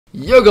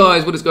Yo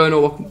guys, what is going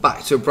on? Welcome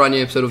back to a brand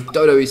new episode of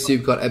WWE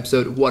Supercard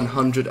episode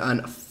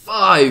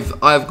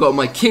 105. I've got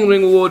my King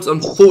Ring awards.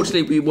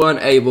 Unfortunately, we weren't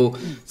able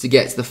to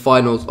get to the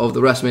finals of the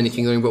WrestleMania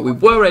King Ring, but we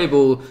were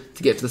able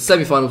to get to the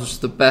semi-finals, which is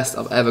the best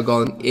I've ever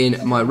gone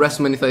in my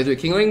WrestleMania 33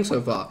 King Ring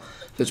so far.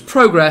 There's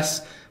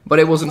progress, but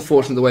it was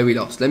unfortunate the way we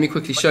lost. Let me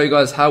quickly show you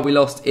guys how we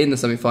lost in the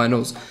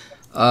semi-finals.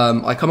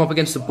 I come up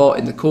against the bot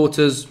in the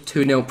quarters,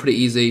 2-0, pretty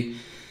easy.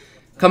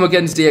 Come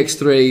against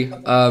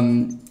DX3,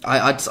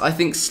 I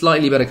think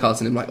slightly better cards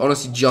than him, like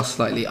honestly just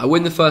slightly. I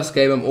win the first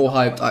game, I'm all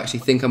hyped, I actually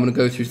think I'm going to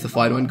go through to the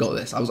final and got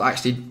this. I was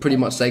actually pretty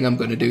much saying I'm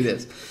going to do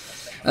this.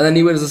 And then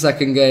he wins the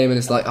second game and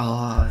it's like,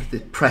 the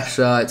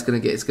pressure, it's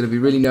going to be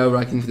really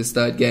nerve-wracking for this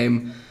third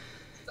game.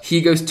 He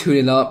goes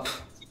 2-0 up,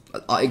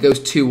 it goes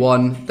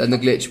 2-1, then the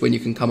glitch when you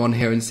can come on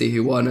here and see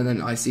who won, and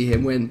then I see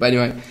him win. But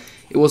anyway,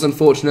 it was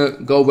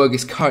unfortunate. Goldberg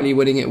is currently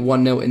winning it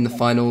 1-0 in the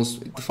finals.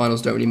 The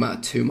finals don't really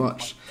matter too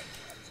much.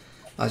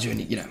 As you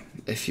know,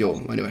 if you're...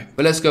 Anyway,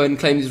 but let's go ahead and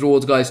claim these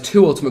rewards, guys.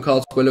 2 ultimate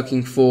cards. We're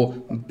looking for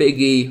Big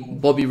E,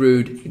 Bobby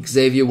Roode,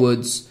 Xavier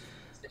Woods,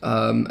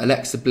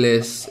 Alexa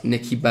Bliss,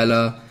 Nikki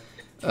Bella,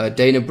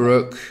 Dana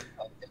Brooke,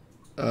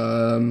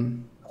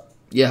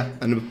 yeah,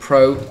 and a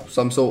pro,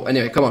 some sort.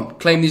 Anyway, come on.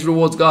 Claim these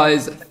rewards,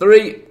 guys.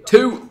 3,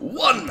 2,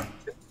 1.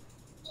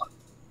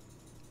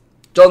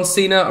 John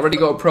Cena, I already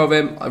got a pro of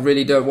him. I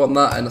really don't want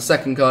that. And the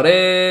second card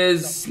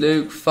is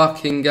Luke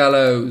fucking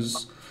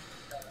Gallows.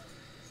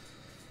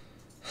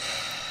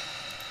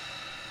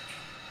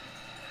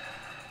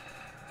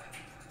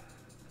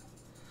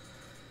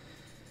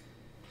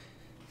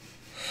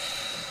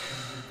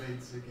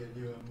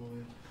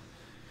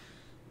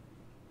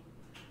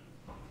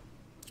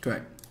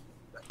 Great.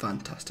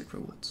 Fantastic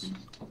rewards.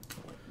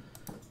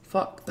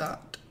 Fuck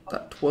that.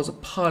 That was a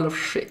pile of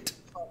shit.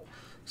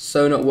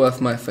 So not worth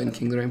my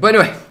thinking the ring. But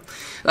anyway,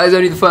 that is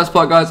only the first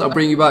part, guys. I'll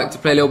bring you back to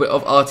play a little bit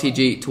of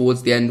RTG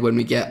towards the end when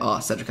we get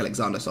our Cedric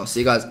Alexander. So I'll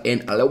see you guys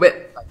in a little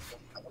bit.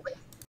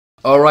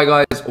 Alright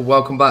guys,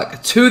 welcome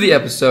back to the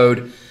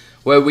episode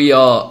where we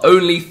are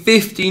only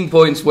 15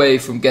 points away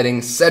from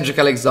getting Cedric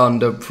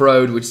Alexander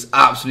pro'd, which is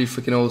absolutely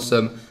freaking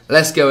awesome.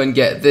 Let's go and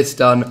get this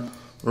done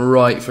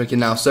right freaking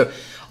now. So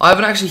I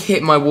haven't actually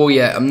hit my wall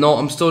yet.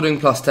 I'm still doing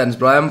plus 10s,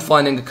 but I am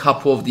finding a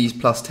couple of these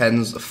plus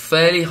 10s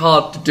fairly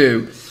hard to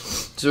do.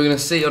 So we're going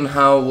to see on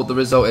what the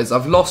result is.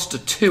 I've lost to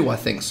 2, I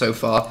think, so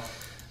far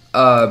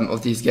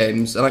of these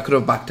games, and I could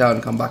have backed out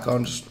and come back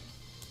on. Just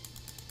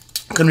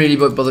couldn't really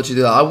bother to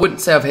do that. I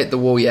wouldn't say I've hit the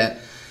wall yet,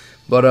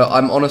 but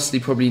I'm honestly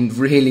probably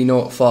really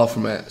not far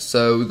from it.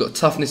 So we've got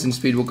toughness and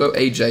speed. We'll go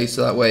AJ,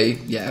 so that way,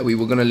 yeah, we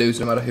were going to lose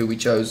no matter who we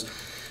chose.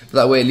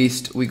 But that way, at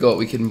least we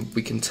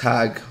can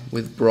tag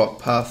with Brock.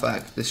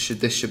 Perfect. This should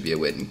be a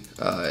win.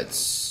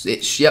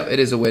 Yep, it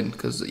is a win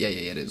because yeah,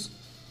 it is.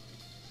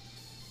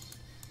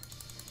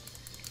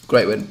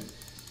 Great win.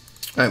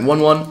 Alright,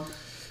 1-1.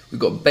 We've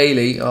got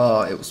Bailey.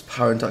 Oh, it was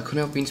apparent. I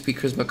couldn't have been Speed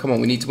Charisma. Come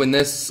on, we need to win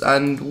this,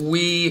 and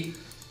we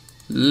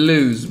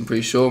lose. I'm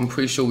pretty sure.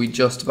 We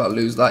just about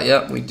lose that.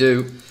 Yeah, we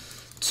do.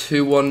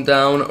 2-1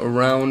 down.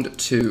 Round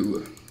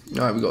 2.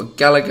 Alright, we got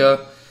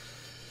Gallagher.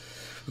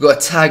 We've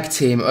got a tag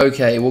team.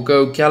 Okay, we'll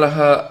go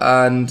Gallagher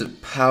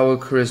and Power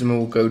Charisma.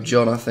 We'll go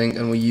John, I think,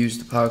 and we'll use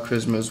the Power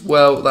Charisma as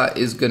well. That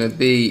is going to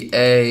be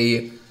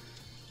a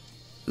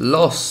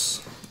loss.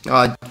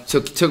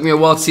 Took me a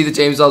while to see the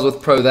James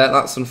Ellsworth Pro there.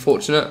 That's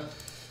unfortunate.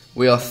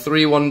 We are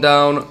 3-1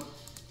 down.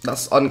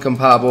 That's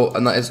uncompatible,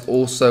 and that is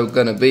also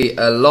going to be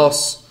a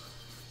loss.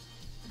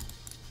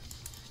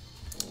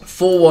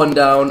 4-1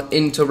 down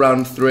into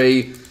round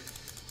 3.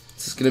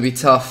 This is going to be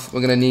tough. We're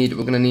going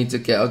to need to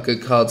get our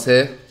good cards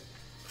here.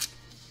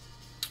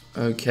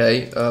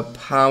 Okay,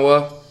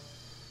 Power.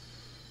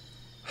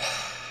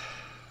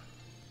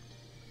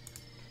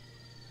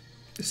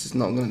 This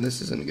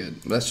isn't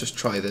good. Let's just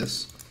try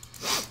this.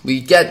 We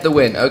get the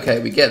win.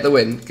 Okay, we get the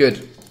win.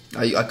 Good.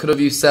 I could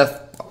have used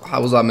Seth.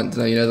 How was I meant to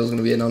know? You know, there was going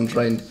to be an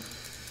untrained.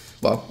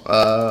 Well,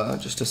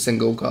 just a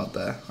single card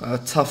there.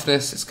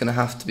 Toughness. It's going to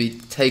have to be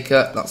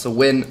Taker. That's a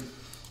win.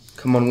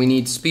 Come on, we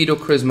need speed or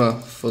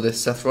charisma for this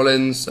Seth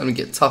Rollins, and we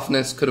get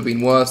toughness. Could have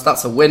been worse.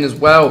 That's a win as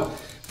well.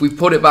 We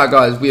pulled it back,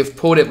 guys. We have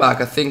pulled it back.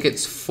 I think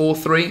it's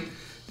 4-3.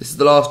 This is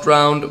the last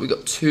round. We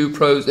got 2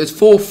 pros. It's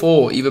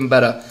 4-4, even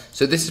better.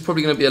 So this is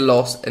probably going to be a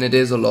loss, and it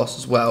is a loss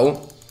as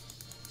well.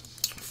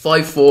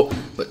 5-4,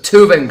 but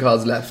 2 event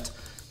cards left.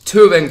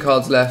 2 event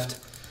cards left.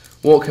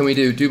 What can we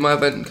do? Do my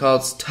event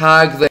cards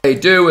tag? They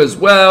do as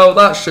well.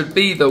 That should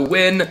be the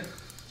win.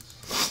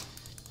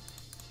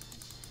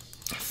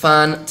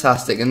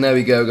 Fantastic, and there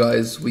we go,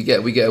 guys. We get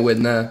a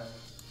win there.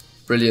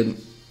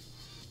 Brilliant.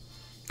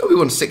 Oh, we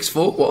won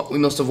 6-4. What? We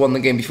must have won the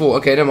game before.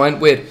 Okay, never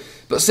mind. Weird.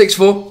 But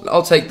 6-4.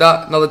 I'll take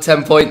that. Another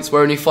 10 points.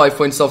 We're only 5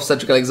 points off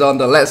Cedric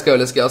Alexander. Let's go.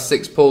 Let's get our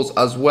 6 pulls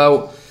as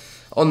well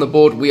on the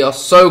board. We are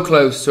so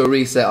close to a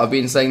reset. I've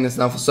been saying this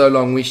now for so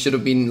long. We should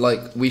have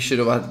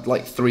had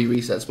like 3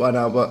 resets by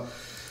now. But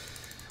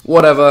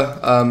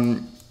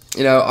whatever.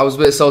 you know, I was a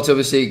bit salty,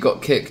 obviously,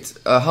 got kicked.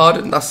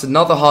 Harden, that's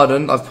another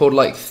Harden. I've pulled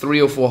like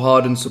 3 or 4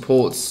 Harden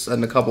supports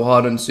and a couple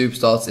Harden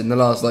superstars in the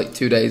last like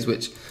 2 days,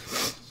 which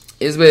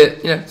is a bit,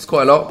 you know, it's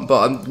quite a lot,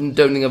 but I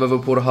don't think I've ever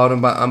pulled a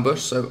Harden back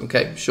ambush, so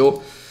okay,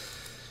 sure.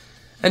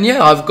 And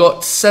yeah, I've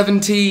got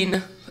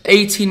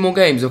 18 more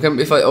games. Okay,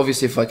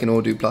 if I can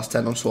all do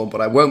 +10 on Sean,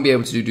 but I won't be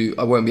able to do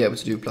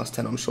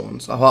 +10 on Sean.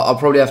 So I'll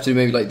probably have to do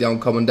maybe like the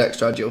uncommon deck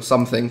strategy or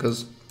something,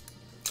 because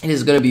it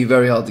is going to be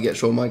very hard to get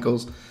Shawn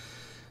Michaels.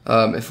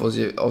 If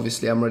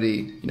obviously I'm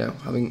already, you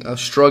know,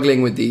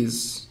 struggling with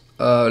these.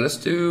 Let's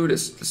do a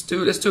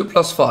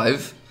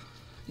 +5.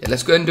 Yeah,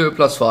 let's go ahead and do a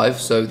 +5,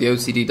 so the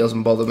OCD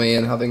doesn't bother me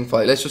and having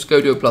fight. Let's just go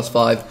do a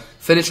 +5,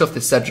 finish off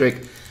this Cedric,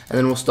 and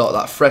then we'll start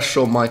that fresh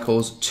Shawn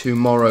Michaels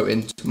tomorrow,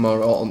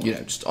 on, you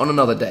know, just on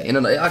another day.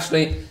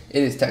 Actually,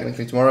 it is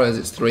technically tomorrow as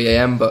it's 3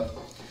 AM, but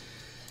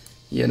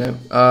you know,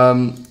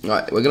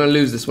 right, we're gonna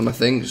lose this one, I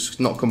think. It's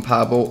not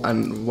compatible,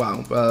 and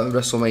wow,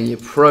 WrestleMania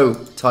Pro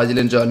Ty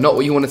Dillinger, not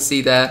what you want to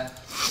see there,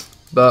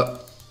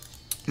 but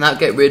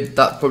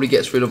that probably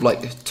gets rid of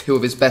like 2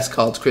 of his best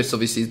cards. Chris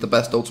obviously is the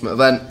best Ultimate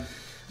Event,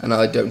 and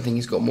I don't think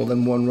he's got more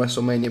than 1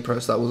 WrestleMania Pro,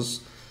 so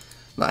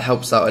that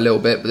helps out a little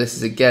bit. But this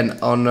is again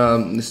on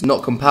this is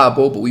not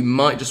compatible, but we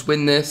might just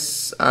win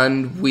this,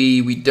 and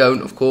we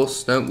don't, of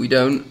course. No, we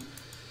don't.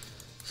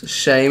 It's a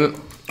shame.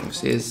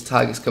 Obviously his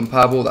tag is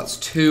compatible. That's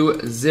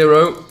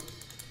 2-0.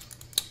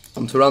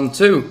 On to round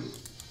 2.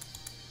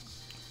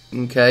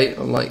 Okay,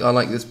 I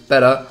like this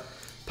better.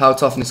 Power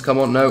toughness, come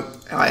on. No,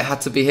 it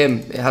had to be him.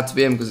 It had to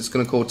be him because it's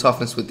going to call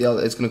toughness with the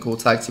other. It's going to call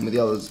tag team with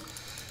the others,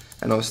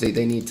 and obviously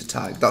they need to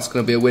tag. That's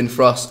going to be a win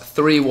for us.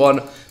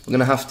 3-1. We're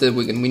gonna have to.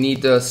 We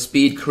need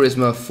speed,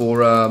 charisma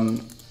for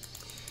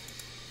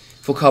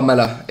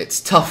Carmella. It's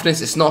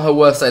toughness. It's not her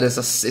worst side. It's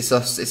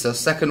a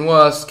second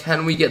worst.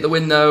 Can we get the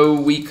win? No,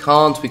 we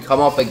can't. We come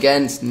up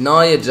against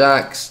Nia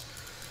Jax,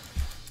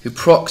 who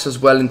procs as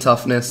well in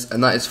toughness,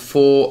 and that is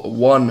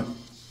 4-1.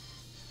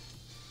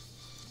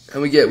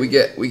 And we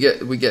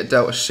get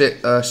dealt a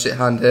shit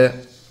hand here.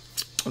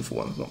 It's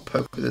not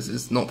poker. This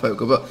is not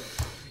poker, but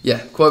yeah,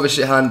 quite of a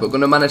shit hand. But we're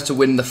gonna manage to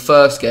win the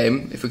first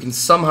game. If we can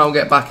somehow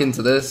get back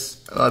into this,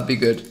 that'd be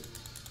good.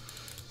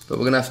 But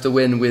we're going to have to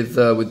win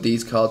with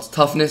these cards.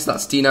 Toughness,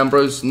 that's Dean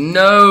Ambrose.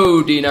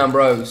 No, Dean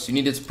Ambrose. You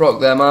needed to proc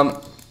there, man.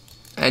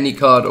 Any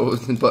card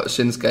but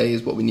Shinsuke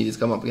is what we needed to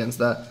come up against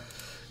there.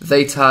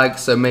 They tag,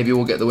 so maybe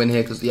we'll get the win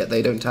here because, yeah,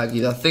 they don't tag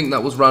either. I think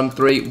that was round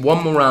 3.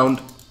 One more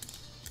round.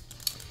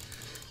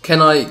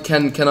 Can I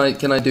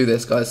do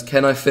this, guys?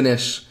 Can I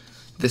finish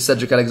this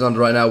Cedric Alexander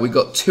right now? We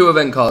got 2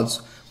 event cards.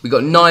 We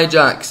got Nia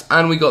Jax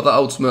and we got the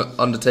Ultimate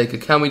Undertaker.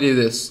 Can we do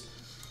this?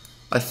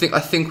 I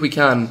think we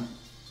can.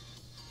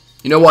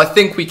 You know what? I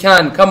think we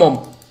can. Come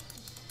on.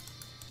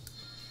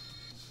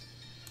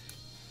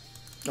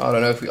 I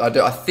don't know if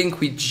I think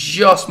we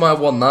just might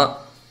have won that,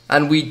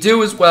 and we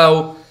do as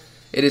well.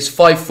 It is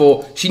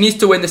 5-4. She needs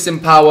to win this in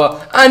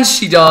power, and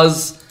she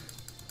does.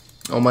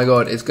 Oh my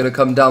god! It's going to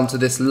come down to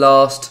this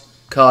last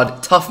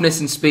card. Toughness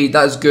and speed.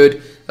 That is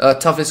good.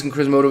 Toughness and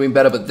charisma would have been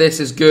better, but this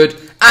is good,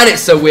 and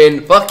it's a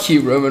win. Fuck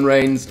you, Roman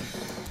Reigns.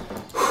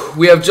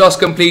 We have just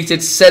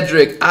completed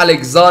Cedric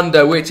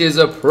Alexander, which is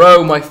a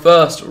pro. My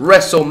first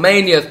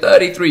WrestleMania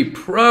 33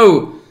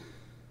 pro.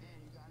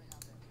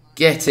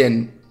 Get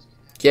in.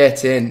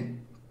 Get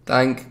in.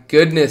 Thank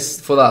goodness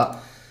for that.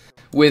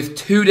 With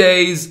 2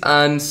 days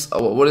and...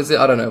 Oh, what is it?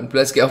 I don't know.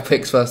 Let's get our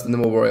picks first and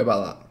then we'll worry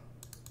about that.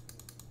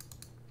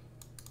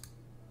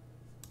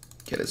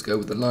 Okay, let's go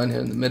with the line here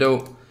in the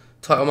middle.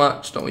 Title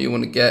match. Not what you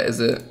want to get, is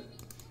it?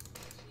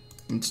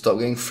 Stop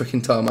getting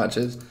freaking title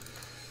matches.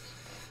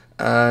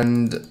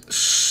 And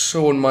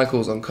Shawn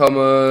Michaels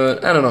uncommon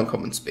and an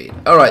uncommon speed.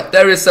 Alright,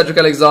 there is Cedric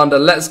Alexander.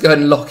 Let's go ahead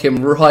and lock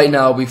him right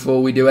now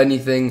before we do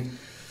anything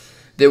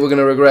that we're going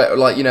to regret,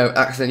 like, you know,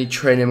 accidentally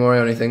train him or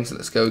anything. So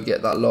let's go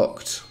get that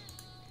locked.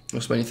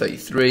 WrestleMania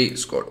 33,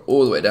 scored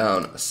all the way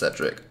down.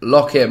 Cedric,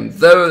 lock him.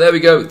 There we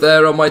go.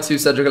 There are my 2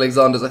 Cedric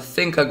Alexanders. I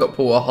think I got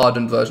Paul a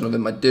hardened version of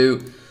him. I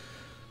do.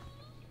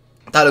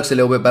 That looks a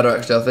little bit better,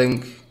 actually, I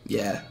think.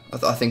 Yeah,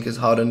 I think his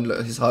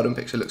hardened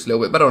picture looks a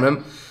little bit better on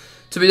him.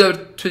 To be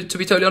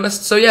totally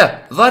honest. So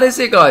yeah, that is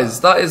it, guys.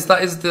 That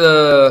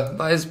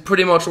is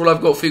pretty much all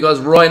I've got for you guys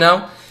right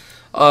now.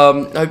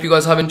 I hope you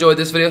guys have enjoyed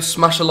this video.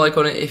 Smash a like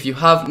on it if you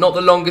have. Not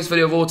the longest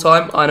video of all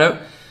time, I know.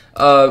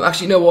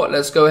 Actually, you know what?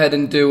 Let's go ahead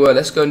and do.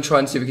 Let's go and try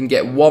and see if we can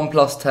get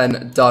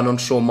 1+10 done on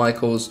Shawn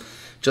Michaels,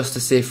 just to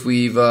see if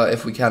we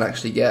can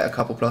actually get a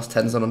couple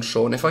 +10s done on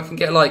Shawn. If I can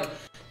get like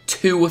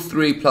 2 or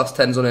 3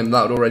 +10s on him,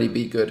 that would already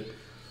be good.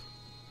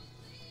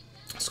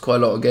 It's quite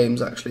a lot of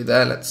games actually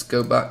there. Let's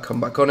go back,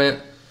 come back on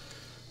it.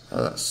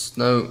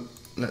 No.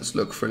 Let's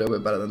look for a little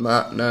bit better than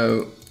that.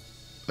 No.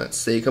 Let's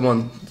see. Come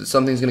on.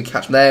 Something's going to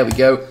catch. There we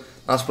go.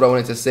 That's what I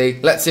wanted to see.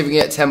 Let's see if we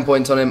can get 10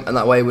 points on him, and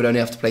that way we'd only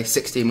have to play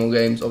 16 more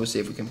games.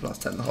 Obviously, if we can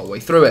 +10 the whole way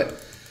through it.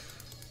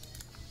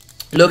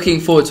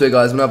 Looking forward to it,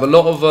 guys. We're going to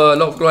have a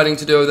lot of grinding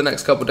to do over the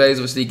next couple of days.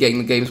 Obviously, getting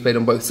the games played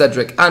on both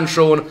Cedric and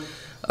Shawn.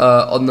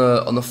 On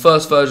the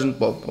first version,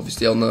 well,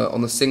 obviously on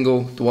the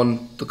single,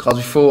 the cards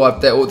before,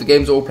 the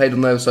games are all played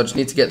on those, so I just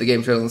need to get the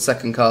game played on the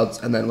second cards,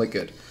 and then we're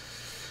good.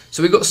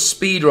 So we've got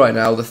speed right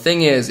now. The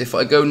thing is, if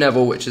I go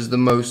Neville, which is the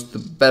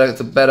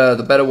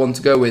better one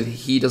to go with,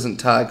 he doesn't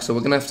tag. So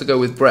we're gonna have to go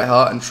with Bret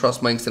Hart and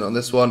trust my instinct on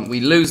this one.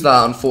 We lose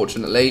that,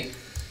 unfortunately.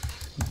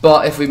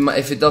 But if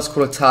it does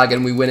call a tag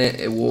and we win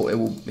it, it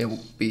will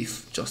be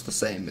just the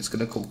same. It's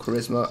gonna call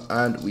charisma,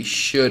 and we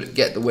should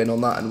get the win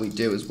on that, and we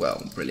do as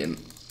well. Brilliant.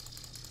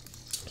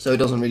 So it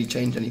doesn't really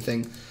change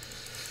anything.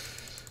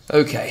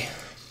 Okay.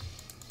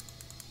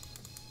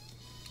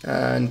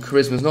 And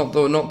charisma's not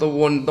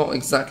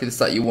exactly the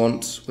stat you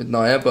want with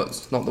Naya, but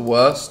it's not the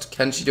worst.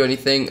 Can she do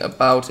anything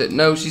about it?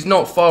 No, she's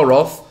not far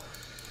off.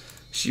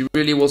 She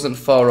really wasn't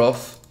far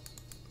off.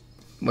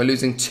 We're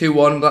losing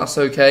 2-1, that's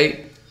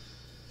okay.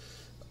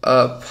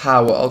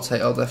 Power, I'll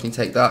definitely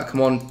take that.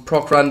 Come on,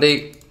 Proc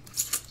Randy.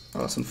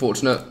 Oh, that's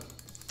unfortunate.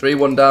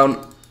 3-1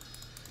 down.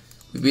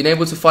 We've been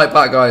able to fight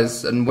back,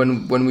 guys, and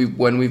when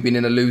we've been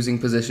in a losing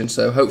position.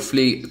 So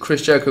hopefully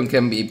Chris Jericho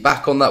can be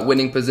back on that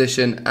winning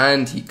position,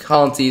 and he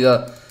can't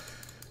either.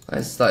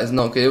 That is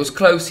not good. It was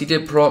close. He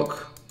did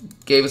proc,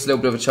 gave us a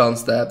little bit of a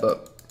chance there,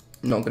 but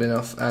not good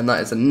enough. And that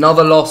is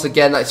another loss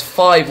again. That is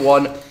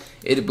 5-1.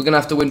 We're gonna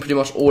have to win pretty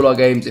much all our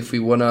games if we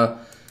wanna.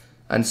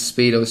 And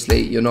speed,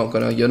 obviously,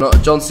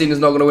 John Cena's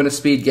not gonna win a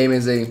speed game,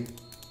 is he?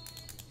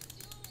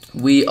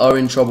 We are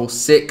in trouble.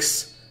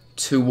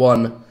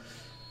 6-1.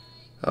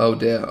 Oh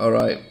dear,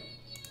 alright.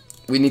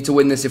 We need to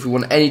win this if we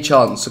want any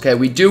chance. Okay,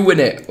 we do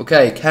win it.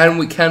 Okay, can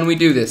we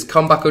do this?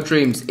 Comeback of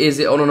dreams. Is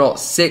it on or not?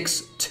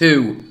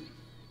 6-2.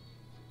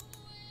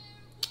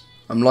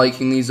 I'm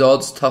liking these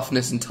odds.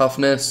 Toughness and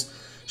toughness.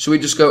 Should we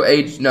just go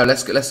age? No,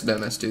 let's do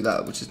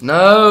that. Which is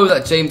no,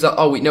 that James.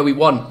 Oh, we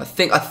won. I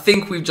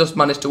think we've just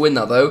managed to win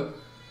that though.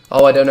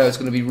 Oh, I don't know. It's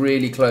going to be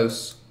really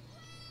close.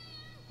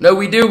 No,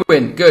 we do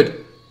win.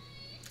 Good.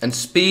 And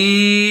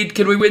speed,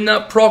 can we win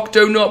that? Proc,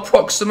 do not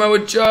proc Samoa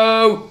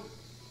Joe.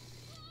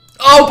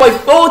 Oh, by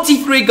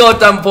 43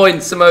 goddamn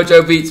points, Samoa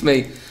Joe beats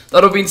me. That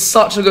would have been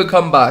such a good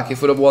comeback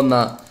if we'd have won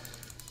that.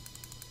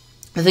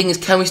 The thing is,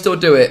 can we still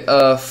do it?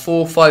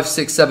 4, 5,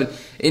 6, 7.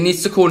 It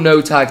needs to call no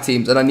tag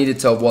teams, and I needed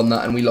to have won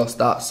that, and we lost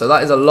that. So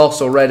that is a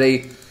loss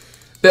already.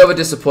 Bit of a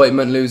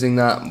disappointment losing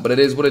that, but it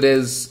is what it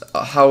is.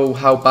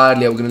 How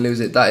badly are we going to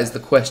lose it? That is the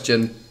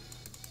question.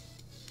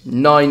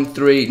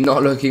 9-3,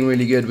 not looking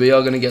really good. We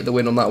are going to get the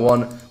win on that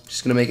one.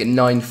 Just going to make it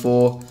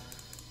 9-4.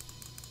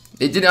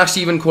 It didn't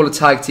actually even call a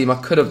tag team. I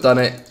could have done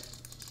it.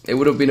 It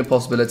would have been a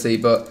possibility,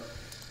 but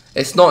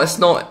it's not,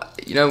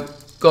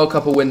 got a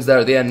couple wins there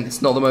at the end.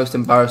 It's not the most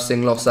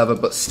embarrassing loss ever,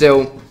 but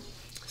still,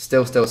 it's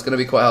going to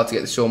be quite hard to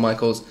get the Shawn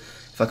Michaels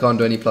if I can't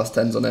do any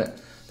 +10s on it.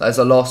 That is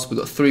a loss. We've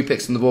got 3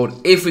 picks on the board.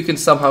 If we can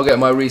somehow get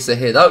my Risa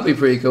here, that would be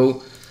pretty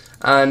cool.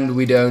 And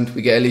we don't.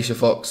 We get Alicia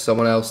Fox,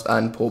 someone else,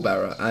 and Paul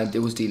Bearer. And it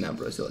was Dean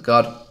Ambrose, the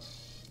card.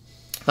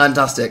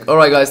 Fantastic.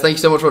 Alright guys, thank you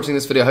so much for watching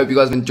this video. I hope you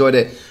guys have enjoyed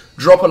it.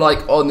 Drop a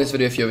like on this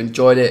video if you have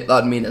enjoyed it.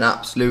 That would mean an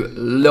absolute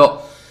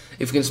lot.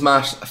 If you can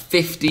smash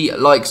 50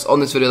 likes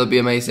on this video, that would be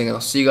amazing. And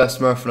I'll see you guys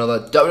tomorrow for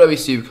another WWE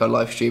Supercard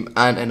live stream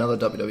and another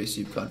WWE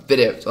Supercard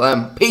video. So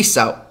then, peace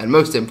out. And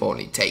most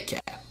importantly, take care.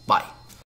 Bye.